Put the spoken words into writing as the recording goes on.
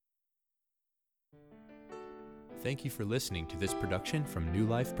Thank you for listening to this production from New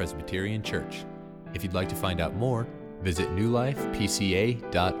Life Presbyterian Church. If you'd like to find out more, visit newlifepca.org.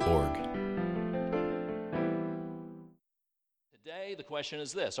 Today, the question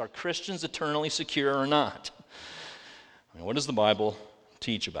is this: are Christians eternally secure or not? What does the Bible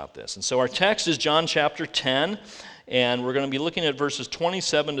teach about this? And so our text is John chapter 10, and we're going to be looking at verses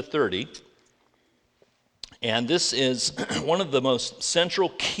 27 to 30. And this is one of the most central,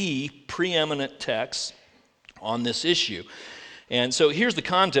 key, preeminent texts on this issue. And so here's the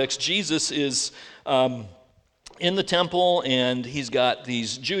context. Jesus is in the temple, and he's got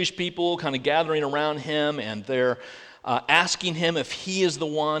these Jewish people kind of gathering around him, and they're asking him if he is the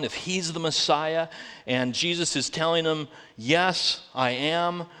one, if he's the Messiah. And Jesus is telling them, yes, I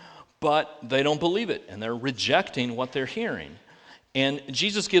am, but they don't believe it, and they're rejecting what they're hearing. And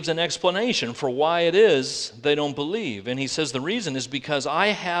Jesus gives an explanation for why it is they don't believe. And he says the reason is because I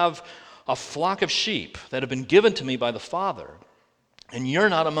have a flock of sheep that have been given to me by the Father, and you're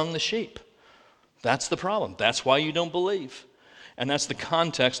not among the sheep. That's the problem. That's why you don't believe. And that's the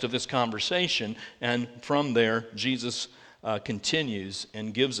context of this conversation. And from there, Jesus continues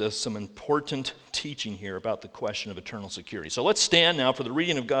and gives us some important teaching here about the question of eternal security. So let's stand now for the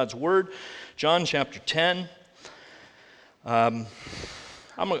reading of God's Word. John chapter 10. I'm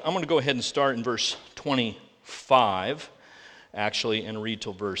going to go ahead and start in verse 25, actually, and read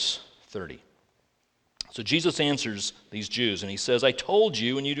till verse 30. So Jesus answers these Jews, and he says, I told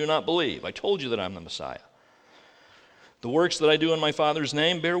you, and you do not believe. I told you that I'm the Messiah. The works that I do in my Father's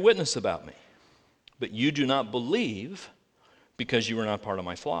name bear witness about me. But you do not believe because you are not part of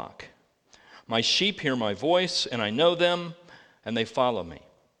my flock. My sheep hear my voice, and I know them, and they follow me.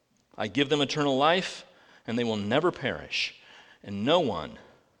 I give them eternal life, and they will never perish, and no one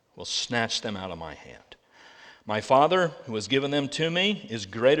will snatch them out of my hand. My Father, who has given them to me, is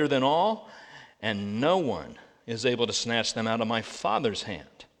greater than all, and no one is able to snatch them out of my Father's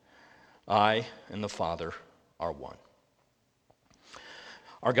hand. I and the Father are one.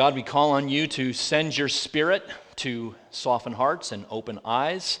 Our God, we call on you to send your Spirit to soften hearts and open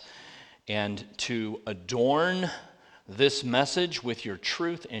eyes, and to adorn this message with your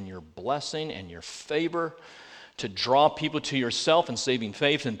truth and your blessing and your favor, to draw people to yourself in saving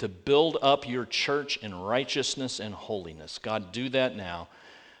faith, and to build up your church in righteousness and holiness. God, do that now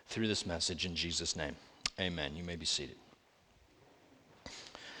through this message in Jesus' name. Amen. You may be seated.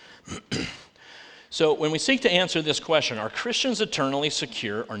 So when we seek to answer this question, are Christians eternally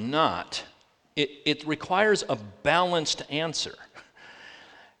secure or not? It requires a balanced answer.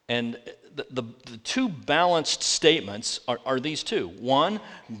 And the two balanced statements are these two. One,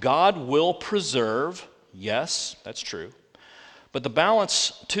 God will preserve. Yes, that's true. But the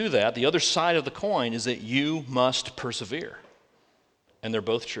balance to that, the other side of the coin, is that you must persevere. And they're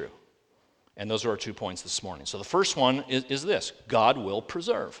both true. And those are our 2 points this morning. So the first one is this: God will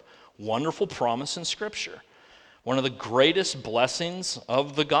preserve. Wonderful promise in Scripture. One of the greatest blessings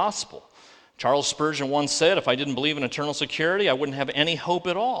of the gospel. Charles Spurgeon once said, if I didn't believe in eternal security, I wouldn't have any hope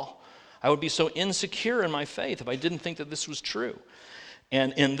at all. I would be so insecure in my faith if I didn't think that this was true.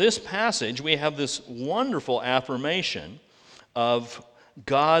 And in this passage, we have this wonderful affirmation of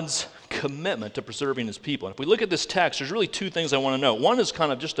God's commitment to preserving his people. And if we look at this text, there's really two things I want to know. One is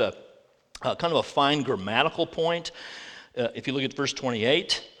kind of just a fine grammatical point. If you look at verse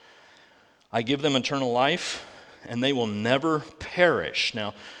 28, I give them eternal life, and they will never perish.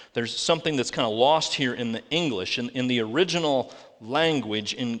 Now, there's something that's kind of lost here in the English. In the original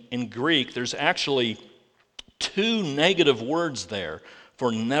language, in Greek, there's actually two negative words there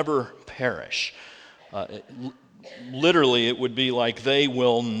for never perish. Literally, it would be like they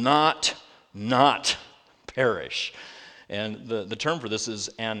will not perish. And the term for this is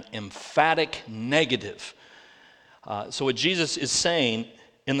an emphatic negative. So what Jesus is saying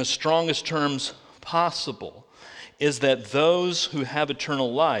in the strongest terms possible is that those who have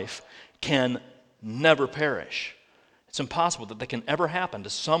eternal life can never perish. It's impossible that can ever happen to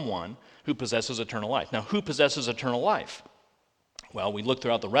someone who possesses eternal life. Now, who possesses eternal life? Well, we look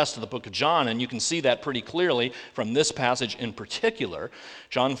throughout the rest of the book of John, and you can see that pretty clearly from this passage in particular.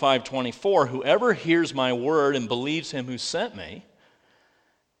 John 5:24, whoever hears my word and believes him who sent me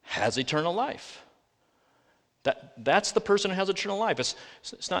has eternal life. That's the person who has eternal life.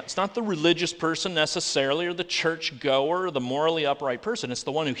 It's not the religious person necessarily, or the church goer, or the morally upright person. It's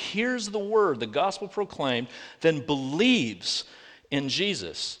the one who hears the word, the gospel proclaimed, then believes in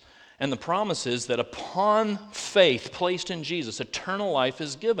Jesus. And the promise is that upon faith placed in Jesus, eternal life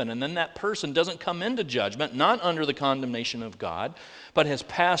is given. And then that person doesn't come into judgment, not under the condemnation of God, but has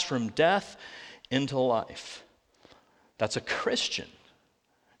passed from death into life. That's a Christian.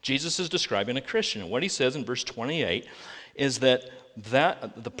 Jesus is describing a Christian. And what he says in verse 28 is that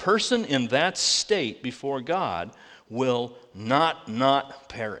the person in that state before God will not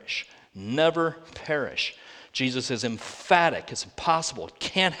perish, never perish. Jesus is emphatic. It's impossible. It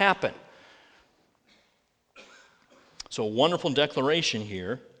can't happen. So a wonderful declaration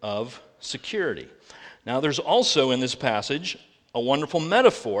here of security. Now there's also in this passage a wonderful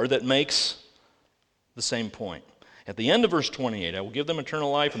metaphor that makes the same point. At the end of verse 28, I will give them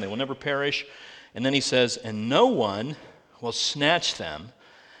eternal life and they will never perish. And then he says, and no one will snatch them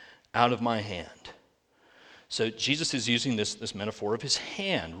out of my hand. So Jesus is using this metaphor of his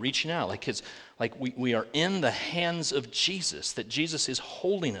hand, reaching out, like we are in the hands of Jesus, that Jesus is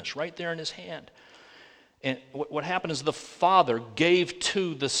holding us right there in his hand. And what happened is the Father gave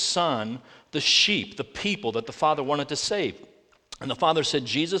to the Son the sheep, the people that the Father wanted to save. And the Father said,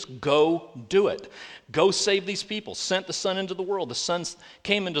 Jesus, go do it. Go save these people. Sent the Son into the world. The Son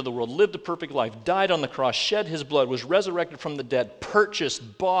came into the world, lived a perfect life, died on the cross, shed his blood, was resurrected from the dead,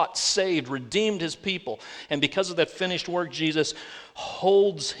 purchased, bought, saved, redeemed his people. And because of that finished work, Jesus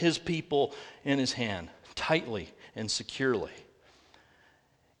holds his people in his hand tightly and securely.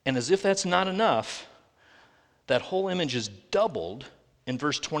 And as if that's not enough, that whole image is doubled in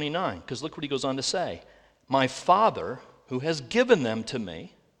verse 29, because look what he goes on to say. My Father, who has given them to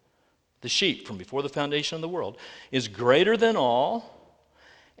me, the sheep from before the foundation of the world, is greater than all,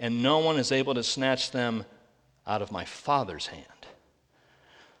 and no one is able to snatch them out of my Father's hand.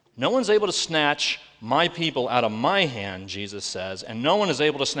 No one's able to snatch my people out of my hand, Jesus says, and no one is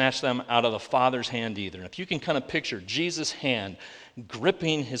able to snatch them out of the Father's hand either. And if you can kind of picture Jesus' hand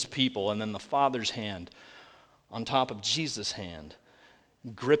gripping his people, and then the Father's hand on top of Jesus' hand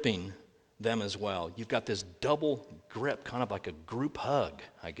gripping them as well. You've got this double grip, kind of like a group hug,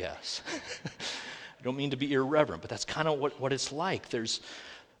 I guess. I don't mean to be irreverent, but that's kind of what it's like. There's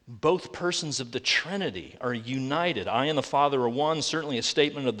both persons of the Trinity are united. I and the Father are one, certainly a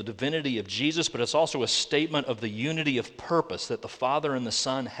statement of the divinity of Jesus, but it's also a statement of the unity of purpose that the Father and the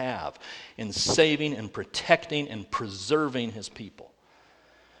Son have in saving and protecting and preserving his people.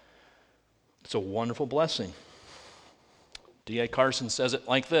 It's a wonderful blessing. D.A. Carson says it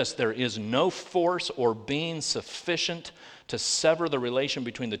like this: there is no force or being sufficient to sever the relation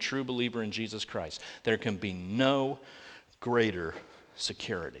between the true believer and Jesus Christ. There can be no greater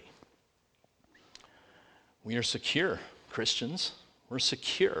security. We are secure, Christians. We're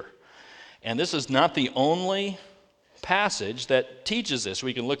secure. And this is not the only passage that teaches this.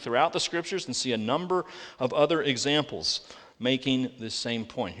 We can look throughout the Scriptures and see a number of other examples making this same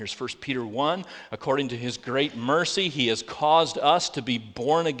point. Here's 1 Peter 1. According to his great mercy, he has caused us to be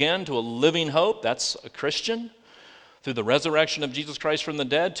born again to a living hope. That's a Christian. Through the resurrection of Jesus Christ from the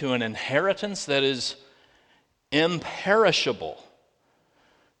dead, to an inheritance that is imperishable,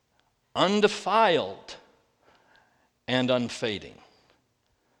 undefiled, and unfading.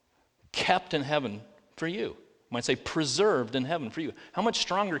 Kept in heaven for you. You might say preserved in heaven for you. How much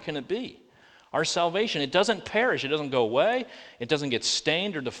stronger can it be? Our salvation, it doesn't perish, it doesn't go away, it doesn't get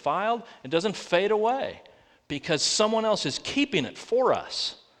stained or defiled, it doesn't fade away, because someone else is keeping it for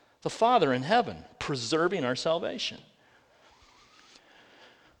us, the Father in heaven, preserving our salvation.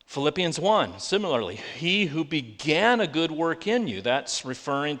 Philippians 1, similarly, he who began a good work in you, that's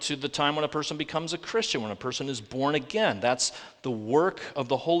referring to the time when a person becomes a Christian, when a person is born again. That's the work of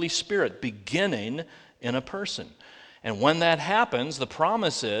the Holy Spirit beginning in a person. And when that happens, the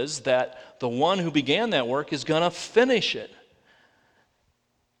promise is that the one who began that work is going to finish it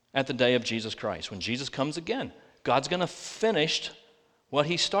at the day of Jesus Christ. When Jesus comes again, God's going to finish what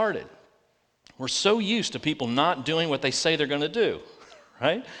he started. We're so used to people not doing what they say they're going to do,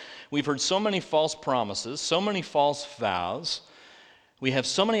 right? We've heard so many false promises, so many false vows. We have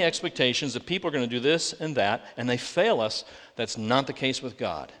so many expectations that people are going to do this and that, and they fail us. That's not the case with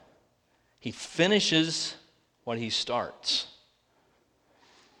God. He finishes what he starts.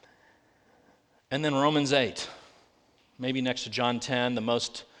 And then Romans 8, maybe next to John 10, the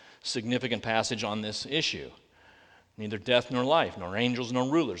most significant passage on this issue. Neither death nor life, nor angels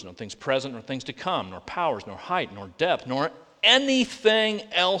nor rulers, nor things present nor things to come, nor powers, nor height, nor depth, nor anything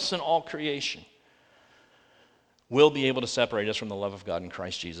else in all creation will be able to separate us from the love of God in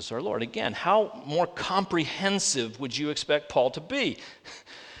Christ Jesus our Lord. Again, how more comprehensive would you expect Paul to be?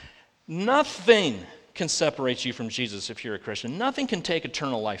 Nothing can separate you from Jesus if you're a Christian. Nothing can take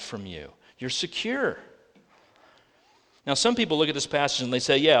eternal life from you. You're secure. Now, some people look at this passage and they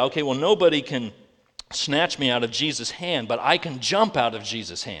say, yeah, okay, well, nobody can snatch me out of Jesus' hand, but I can jump out of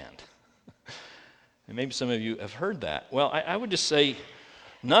Jesus' hand. And maybe some of you have heard that. Well, I would just say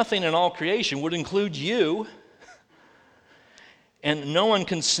nothing in all creation would include you. and no one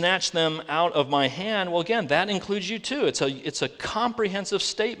can snatch them out of my hand. Well, again, that includes you too. It's a comprehensive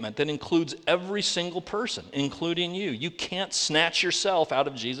statement that includes every single person, including you. You can't snatch yourself out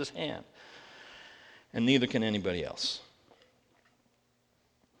of Jesus' hand, and neither can anybody else.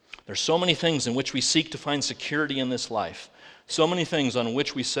 There's so many things in which we seek to find security in this life, so many things on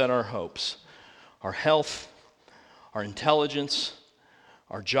which we set our hopes. Our health, our intelligence,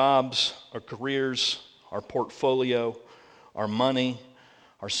 our jobs, our careers, our portfolio, our money,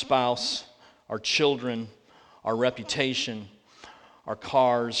 our spouse, our children, our reputation, our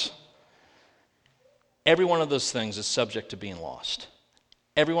cars. Every one of those things is subject to being lost.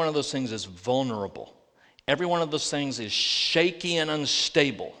 Every one of those things is vulnerable. Every one of those things is shaky and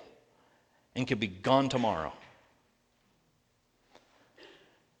unstable and could be gone tomorrow.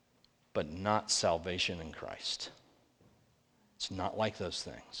 But not salvation in Christ. It's not like those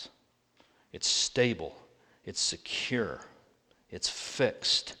things. It's stable. It's secure. It's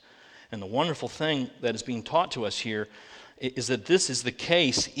fixed. And the wonderful thing that is being taught to us here is that this is the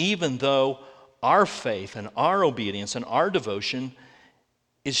case even though our faith and our obedience and our devotion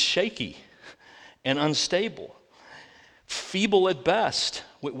is shaky and unstable, feeble at best.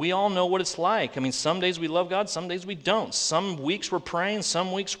 We all know what it's like. I mean, some days we love God, some days we don't. Some weeks we're praying,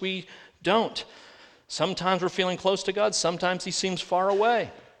 some weeks we don't. Sometimes we're feeling close to God, sometimes He seems far away.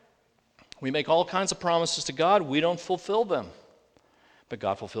 We make all kinds of promises to God, we don't fulfill them. But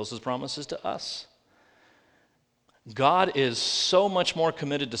God fulfills His promises to us. God is so much more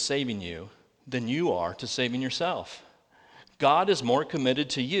committed to saving you than you are to saving yourself. God is more committed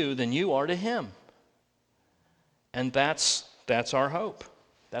to you than you are to Him. And that's our hope.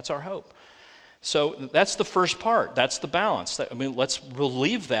 That's our hope. So that's the first part. That's the balance. Let's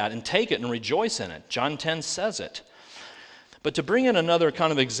believe that and take it and rejoice in it. John 10 says it. But to bring in another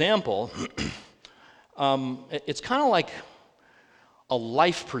kind of example, it's kind of like a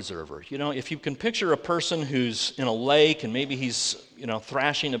life preserver. You know, if you can picture a person who's in a lake and maybe he's,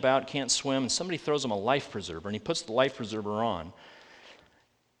 thrashing about, can't swim, and somebody throws him a life preserver and he puts the life preserver on,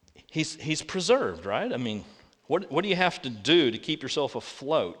 he's preserved, right? I mean, what do you have to do to keep yourself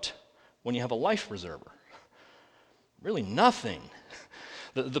afloat when you have a life preserver? Really nothing.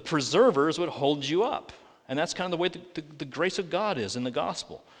 The preserver is what holds you up. And that's kind of the way the grace of God is in the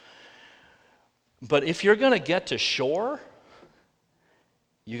gospel. But if you're going to get to shore,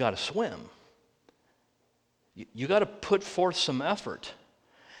 you got to swim. You got to put forth some effort.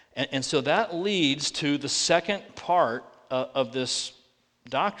 And so that leads to the second part of this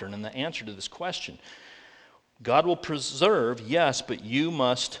doctrine and the answer to this question. God will preserve, yes, but you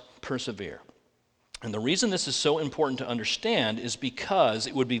must persevere. And the reason this is so important to understand is because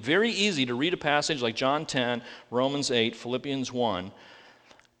it would be very easy to read a passage like John 10, Romans 8, Philippians 1,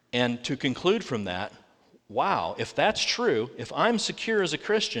 and to conclude from that, wow, if that's true, if I'm secure as a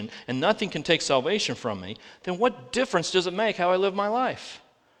Christian and nothing can take salvation from me, then what difference does it make how I live my life?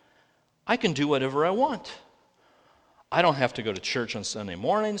 I can do whatever I want. I don't have to go to church on Sunday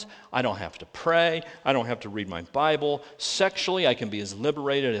mornings. I don't have to pray. I don't have to read my Bible. Sexually, I can be as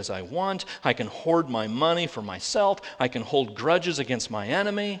liberated as I want. I can hoard my money for myself. I can hold grudges against my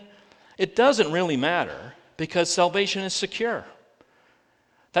enemy. It doesn't really matter because salvation is secure.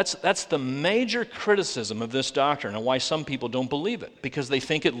 That's the major criticism of this doctrine and why some people don't believe it, because they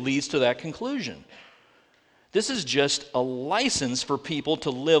think it leads to that conclusion. This is just a license for people to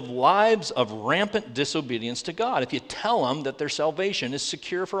live lives of rampant disobedience to God if you tell them that their salvation is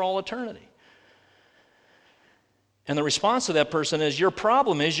secure for all eternity. And the response to that person is, your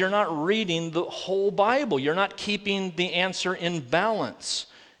problem is you're not reading the whole Bible. You're not keeping the answer in balance.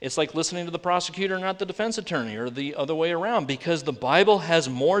 It's like listening to the prosecutor, not the defense attorney, or the other way around, because the Bible has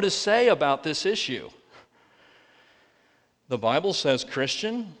more to say about this issue. The Bible says,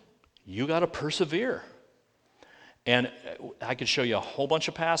 Christian, you got to persevere. And I could show you a whole bunch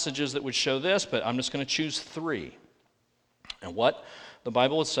of passages that would show this, but I'm just going to choose 3. And what the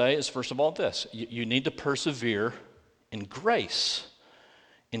Bible would say is, first of all, this. You need to persevere in grace,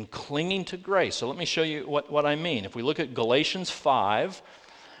 in clinging to grace. So let me show you what I mean. If we look at Galatians 5,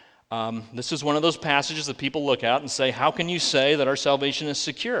 this is one of those passages that people look at and say, how can you say that our salvation is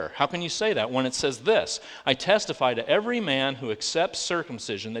secure? How can you say that when it says this? I testify to every man who accepts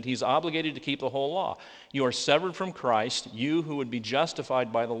circumcision that he's obligated to keep the whole law. You are severed from Christ, you who would be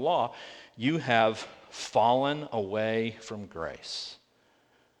justified by the law, you have fallen away from grace.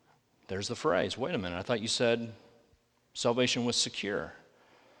 There's the phrase. Wait a minute, I thought you said salvation was secure.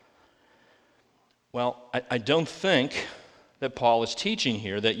 Well, I don't think that Paul is teaching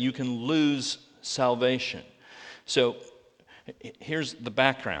here that you can lose salvation. So here's the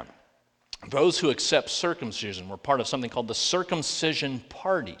background. Those who accept circumcision were part of something called the circumcision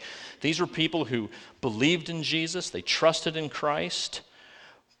party. These were people who believed in Jesus, they trusted in Christ,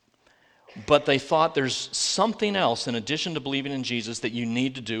 but they thought there's something else in addition to believing in Jesus that you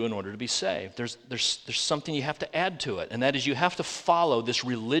need to do in order to be saved. There's something you have to add to it, and that is you have to follow this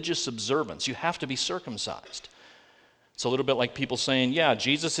religious observance. You have to be circumcised. It's a little bit like people saying, yeah,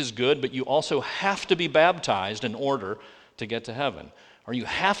 Jesus is good, but you also have to be baptized in order to get to heaven. Or you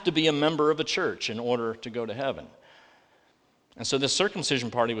have to be a member of a church in order to go to heaven. And so this circumcision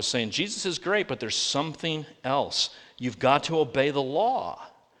party was saying, Jesus is great, but there's something else. You've got to obey the law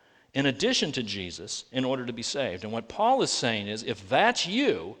in addition to Jesus in order to be saved. And what Paul is saying is, if that's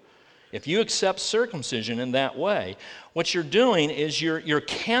you, if you accept circumcision in that way, what you're doing is you're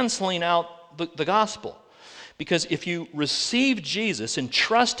canceling out the gospel. Because if you receive Jesus and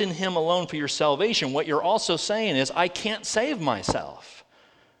trust in him alone for your salvation, what you're also saying is, I can't save myself.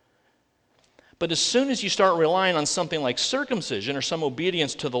 But as soon as you start relying on something like circumcision or some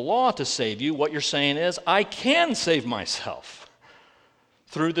obedience to the law to save you, what you're saying is, I can save myself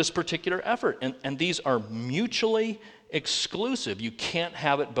through this particular effort. And these are mutually exclusive. You can't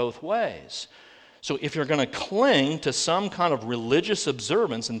have it both ways. So if you're going to cling to some kind of religious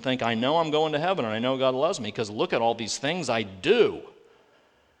observance and think, I know I'm going to heaven and I know God loves me because look at all these things I do,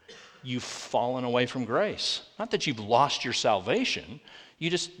 you've fallen away from grace. Not that you've lost your salvation.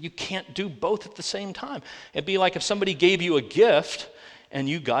 You can't do both at the same time. It'd be like if somebody gave you a gift and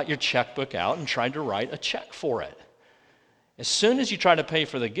you got your checkbook out and tried to write a check for it. As soon as you try to pay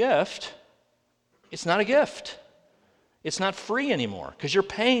for the gift, it's not a gift. It's not free anymore because you're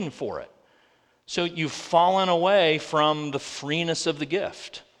paying for it. So you've fallen away from the freeness of the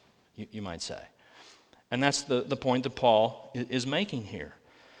gift, you might say. And that's the point that Paul is making here.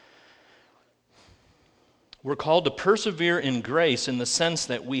 We're called to persevere in grace in the sense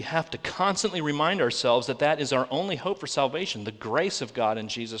that we have to constantly remind ourselves that that is our only hope for salvation, the grace of God in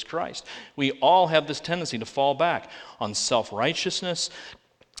Jesus Christ. We all have this tendency to fall back on self-righteousness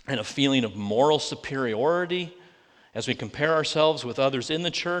and a feeling of moral superiority. As we compare ourselves with others in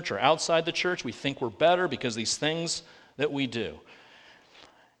the church or outside the church, we think we're better because these things that we do.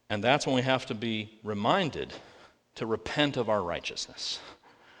 And that's when we have to be reminded to repent of our righteousness,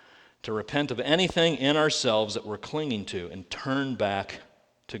 to repent of anything in ourselves that we're clinging to and turn back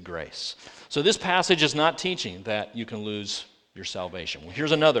to grace. So this passage is not teaching that you can lose your salvation. Well,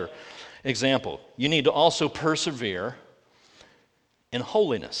 here's another example. You need to also persevere in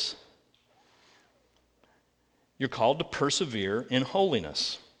holiness. You're called to persevere in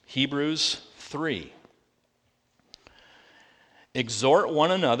holiness. Hebrews 3. Exhort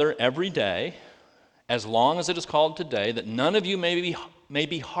one another every day, as long as it is called today, that none of you may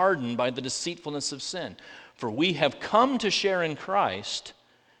be hardened by the deceitfulness of sin. For we have come to share in Christ,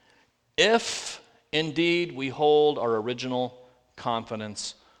 if indeed we hold our original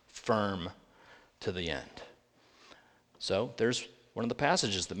confidence firm to the end. So there's one of the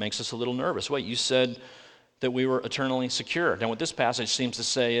passages that makes us a little nervous. Wait, you said that we were eternally secure. Now what this passage seems to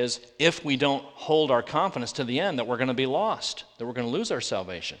say is, if we don't hold our confidence to the end, that we're going to be lost, that we're going to lose our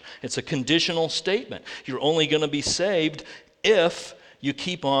salvation. It's a conditional statement. You're only going to be saved if you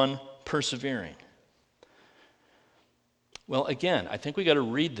keep on persevering. Well, again, I think we got to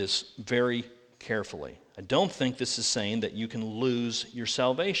read this very carefully. I don't think this is saying that you can lose your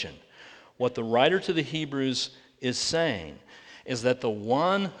salvation. What the writer to the Hebrews is saying is that the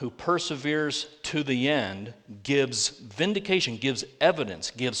one who perseveres to the end gives vindication, gives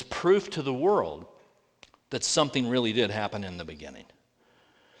evidence, gives proof to the world that something really did happen in the beginning.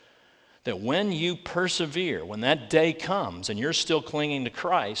 That when you persevere, when that day comes and you're still clinging to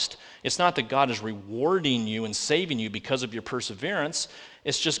Christ, it's not that God is rewarding you and saving you because of your perseverance.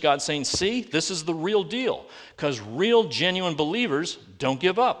 It's just God saying, see, this is the real deal. Because real, genuine believers don't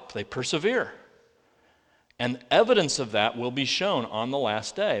give up. They persevere. And evidence of that will be shown on the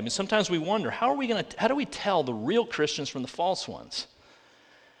last day. I mean, sometimes we wonder, how do we tell the real Christians from the false ones?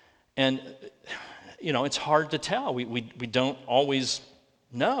 And, it's hard to tell. We don't always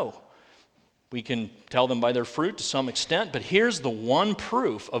know. We can tell them by their fruit to some extent, but here's the one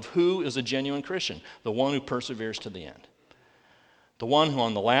proof of who is a genuine Christian, the one who perseveres to the end. The one who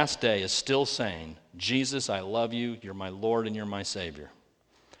on the last day is still saying, Jesus, I love you, you're my Lord and you're my Savior.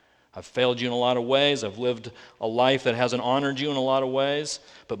 I've failed you in a lot of ways. I've lived a life that hasn't honored you in a lot of ways,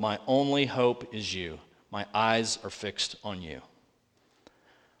 but my only hope is you. My eyes are fixed on you.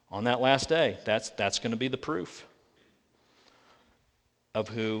 On that last day, that's going to be the proof of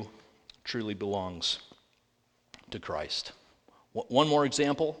who truly belongs to Christ. One more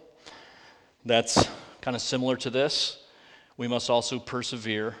example that's kind of similar to this. We must also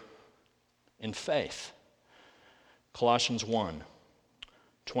persevere in faith. Colossians 1,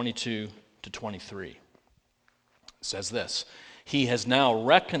 22 to 23 says this, "He has now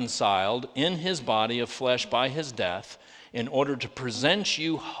reconciled in his body of flesh by his death, in order to present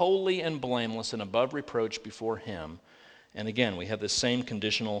you holy and blameless and above reproach before him." And again, we have this same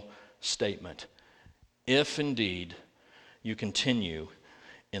conditional statement. If indeed you continue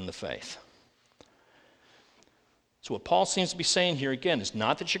in the faith. So what Paul seems to be saying here again is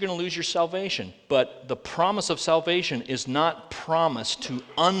not that you're going to lose your salvation, but the promise of salvation is not promised to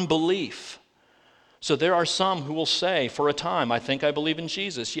unbelief. So there are some who will say for a time, I think I believe in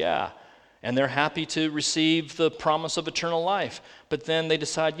Jesus, yeah. And they're happy to receive the promise of eternal life. But then they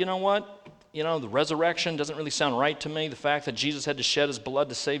decide, you know what? The resurrection doesn't really sound right to me. The fact that Jesus had to shed his blood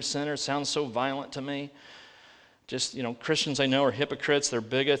to save sinners sounds so violent to me. Just, Christians I know are hypocrites, they're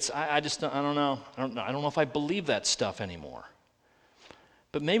bigots. I don't know. I don't know if I believe that stuff anymore.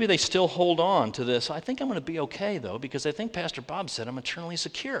 But maybe they still hold on to this. I think I'm going to be okay, though, because I think Pastor Bob said I'm eternally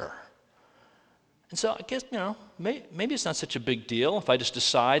secure. And so I guess, maybe it's not such a big deal if I just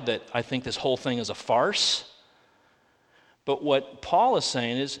decide that I think this whole thing is a farce. But what Paul is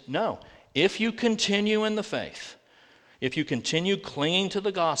saying is, no, if you continue in the faith, if you continue clinging to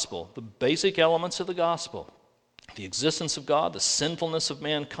the gospel, the basic elements of the gospel, the existence of God, the sinfulness of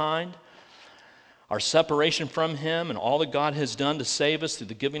mankind, our separation from him, and all that God has done to save us through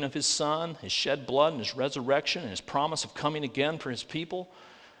the giving of his Son, his shed blood and his resurrection and his promise of coming again for his people,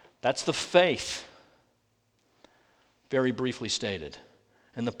 that's the faith, very briefly stated.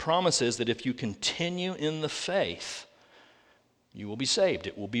 And the promise is that if you continue in the faith, you will be saved.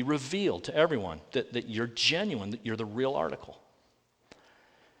 It will be revealed to everyone that you're genuine, that you're the real article.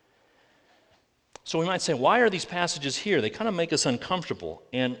 So we might say, why are these passages here? They kind of make us uncomfortable.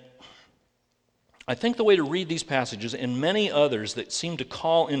 And I think the way to read these passages and many others that seem to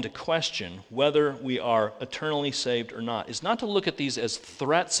call into question whether we are eternally saved or not is not to look at these as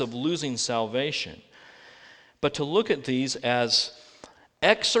threats of losing salvation, but to look at these as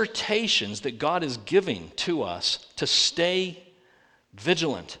exhortations that God is giving to us to stay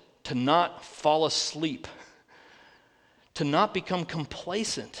vigilant, to not fall asleep, to not become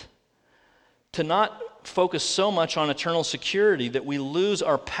complacent, to not focus so much on eternal security that we lose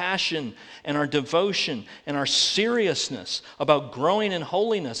our passion and our devotion and our seriousness about growing in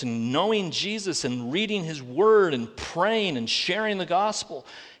holiness and knowing Jesus and reading his word and praying and sharing the gospel.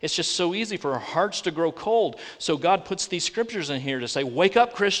 It's just so easy for our hearts to grow cold. So God puts these scriptures in here to say, wake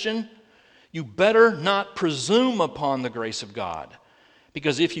up, Christian. You better not presume upon the grace of God.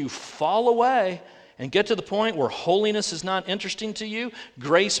 Because if you fall away and get to the point where holiness is not interesting to you,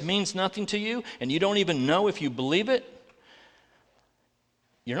 grace means nothing to you, and you don't even know if you believe it,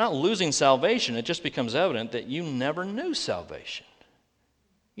 you're not losing salvation. It just becomes evident that you never knew salvation.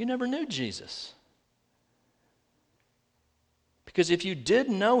 You never knew Jesus. Because if you did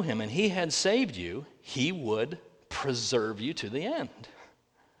know him and he had saved you, he would preserve you to the end.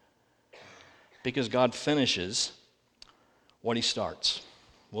 Because God finishes what he starts.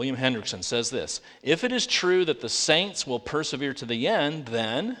 William Hendrickson says this, if it is true that the saints will persevere to the end,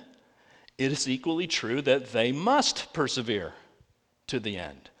 then it is equally true that they must persevere to the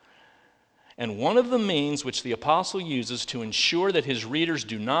end. And one of the means which the apostle uses to ensure that his readers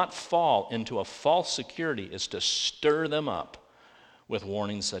do not fall into a false security is to stir them up with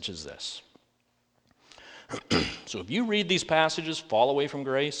warnings such as this. So if you read these passages, fall away from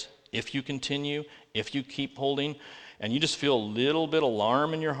grace, if you continue, if you keep holding, and you just feel a little bit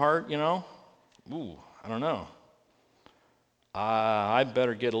alarm in your heart, I don't know. I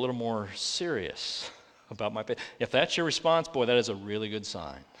better get a little more serious about my faith. If that's your response, boy, that is a really good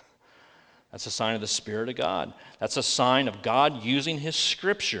sign. That's a sign of the Spirit of God. That's a sign of God using his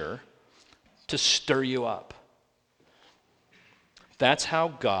Scripture to stir you up. That's how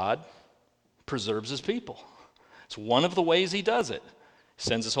God preserves his people. It's one of the ways he does it. He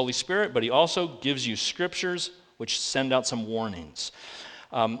sends his Holy Spirit, but he also gives you scriptures which send out some warnings.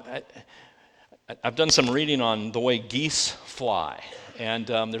 I've done some reading on the way geese fly, and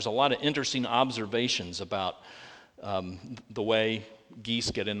there's a lot of interesting observations about the way geese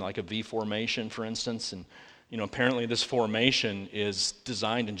get in like a V formation, for instance. And apparently this formation is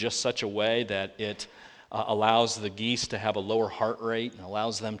designed in just such a way that it allows the geese to have a lower heart rate and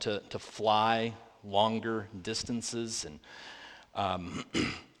allows them to fly longer distances. And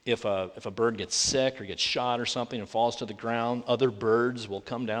if a bird gets sick or gets shot or something and falls to the ground, other birds will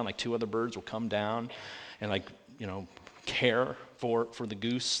come down, like two other birds will come down and care for the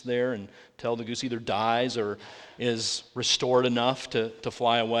goose there until the goose either dies or is restored enough to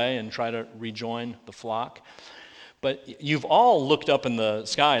fly away and try to rejoin the flock. But you've all looked up in the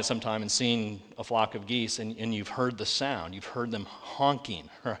sky at some time and seen a flock of geese, and you've heard the sound. You've heard them honking,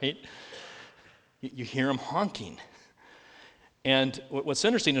 right? You hear them honking. And what's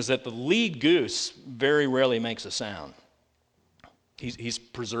interesting is that the lead goose very rarely makes a sound. He's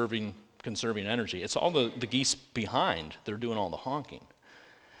conserving energy. It's all the geese behind that are doing all the honking.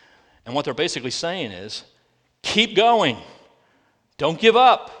 And what they're basically saying is, keep going. Don't give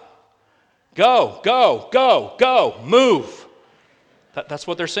up. Go, go, go, go, move. That's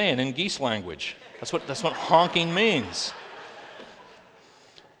what they're saying in geese language. That's what honking means.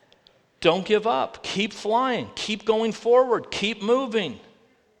 Don't give up. Keep flying. Keep going forward. Keep moving.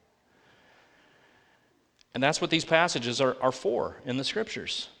 And that's what these passages are for in the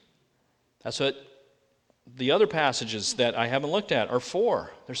Scriptures. That's what the other passages that I haven't looked at are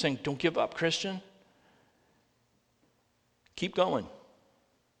for. They're saying, don't give up, Christian. Keep going.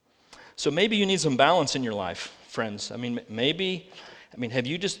 So maybe you need some balance in your life, friends. Have you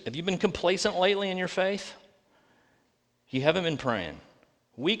been complacent lately in your faith? You haven't been praying.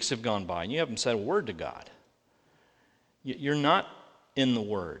 Weeks have gone by and you haven't said a word to God. You're not in the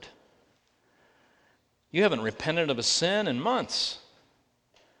Word. You haven't repented of a sin in months.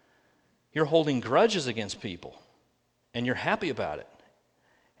 You're holding grudges against people and you're happy about it.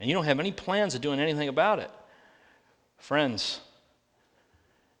 And you don't have any plans of doing anything about it. Friends,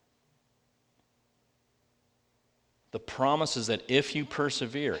 the promise is that if you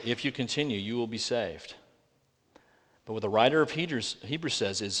persevere, if you continue, you will be saved. But what the writer of Hebrews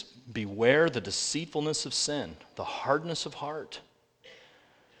says is, beware the deceitfulness of sin, the hardness of heart.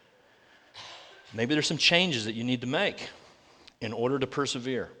 Maybe there's some changes that you need to make in order to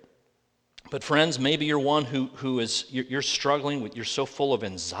persevere. But friends, maybe you're one you're struggling with, you're so full of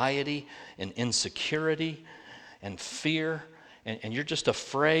anxiety and insecurity and fear, and you're just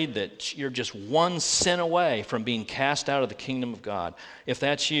afraid that you're just one sin away from being cast out of the kingdom of God. If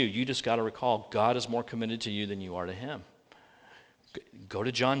that's you just got to recall, God is more committed to you than you are to Him. Go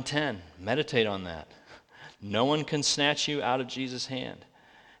to John 10. Meditate on that. No one can snatch you out of Jesus' hand,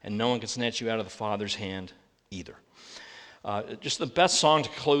 and no one can snatch you out of the Father's hand either. Just the best song to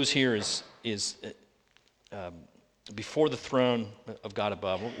close here is Before the Throne of God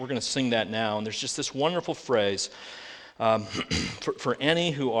Above. We're going to sing that now, and there's just this wonderful phrase for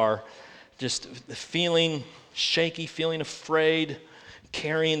any who are just feeling shaky, feeling afraid,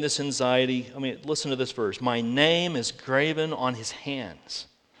 carrying this anxiety. Listen to this verse. My name is graven on his hands.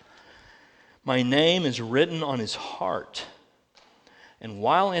 My name is written on his heart. And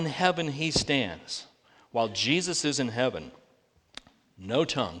while in heaven he stands, while Jesus is in heaven, no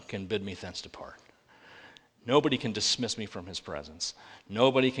tongue can bid me thence depart. Nobody can dismiss me from his presence.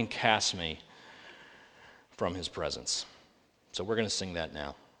 Nobody can cast me from his presence. So we're going to sing that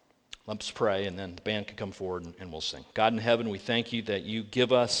now. Let's pray, and then the band can come forward and we'll sing. God in heaven, we thank you that you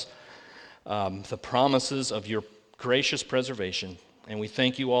give us the promises of your gracious preservation, and we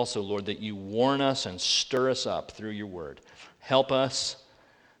thank you also, Lord, that you warn us and stir us up through your word. Help us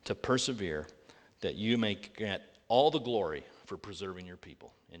to persevere, that you may get all the glory for preserving your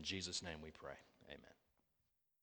people. In Jesus' name we pray.